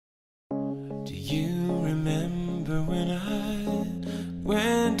Do you remember when I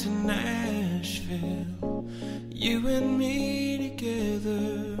went to Nashville? You and me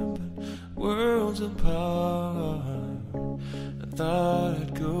together, but worlds apart. I thought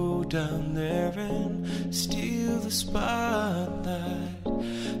I'd go down there and steal the spotlight,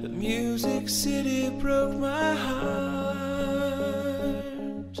 but Music City broke my heart.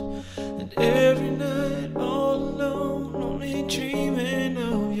 And every night all alone, only dreaming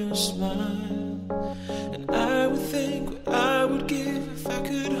of your smile. And I would think what I would give if I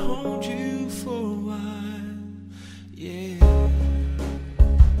could hold you for a while. Yeah.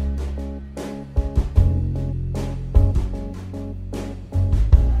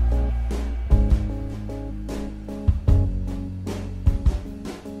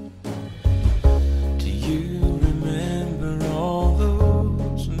 Do you remember all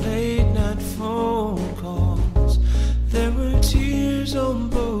those late night phone calls? There were tears on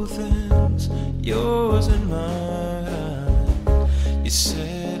both ends, yours and mine. You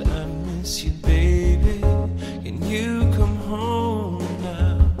said, I miss you, baby. Can you come home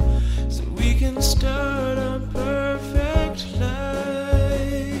now so we can start our perfect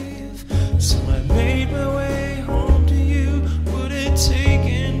life? So I made my way home to you. Would it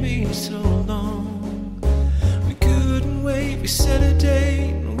taken me so long? We couldn't wait, we set a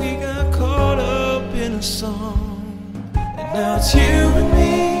date, and we got caught up in a song. And now it's you and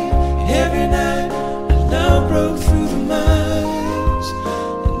me. Every night our love broke through the miles,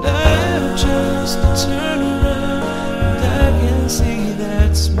 and I just turn around and I can see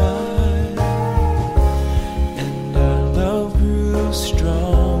that smile. And our love grew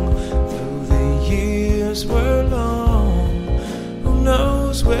strong, though the years were long. Who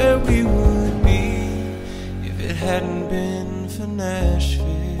knows where we would be if it hadn't been for Nashville.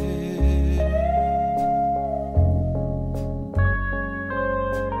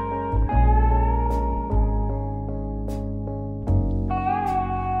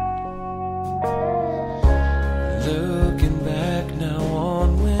 Looking back now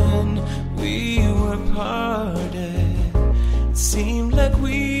on when we were parted, it seemed like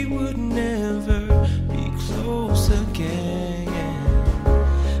we would never be close again.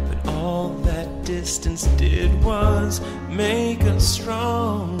 But all that distance did was make us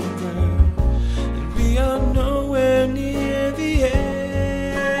stronger, and we are nowhere near the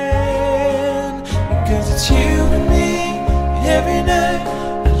end. Because it's you and me. Every night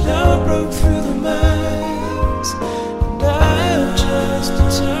our love broke through the miles, and I just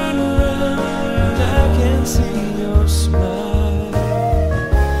turn around and I can see your smile.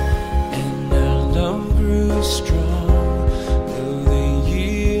 And our love grew strong, though the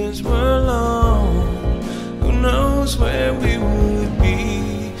years were long. Who knows where we would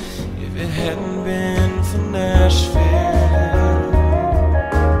be if it hadn't been for Nashville.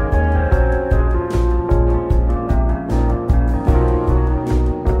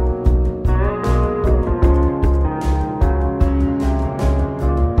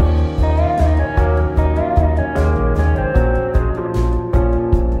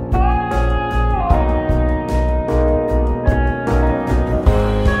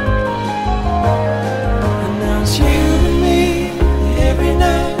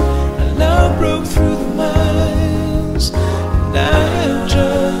 Broke through the miles, and I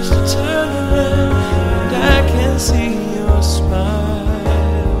just turn around and I can see your smile.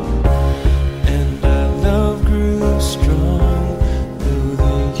 And our love grew strong, though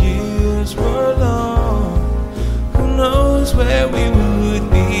the years were long. Who knows where we would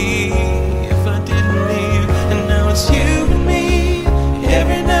be if I didn't leave? And now it's you and me.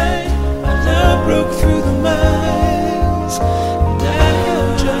 Every night our love broke through the miles, and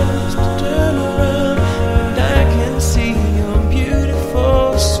I just turn around and I can see your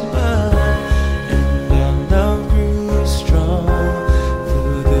beautiful smile. And our love grew strong,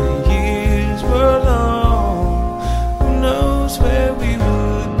 though the years were long. Who knows where we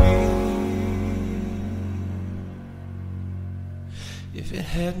would be if it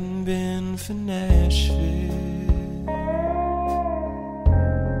hadn't been for Nashville.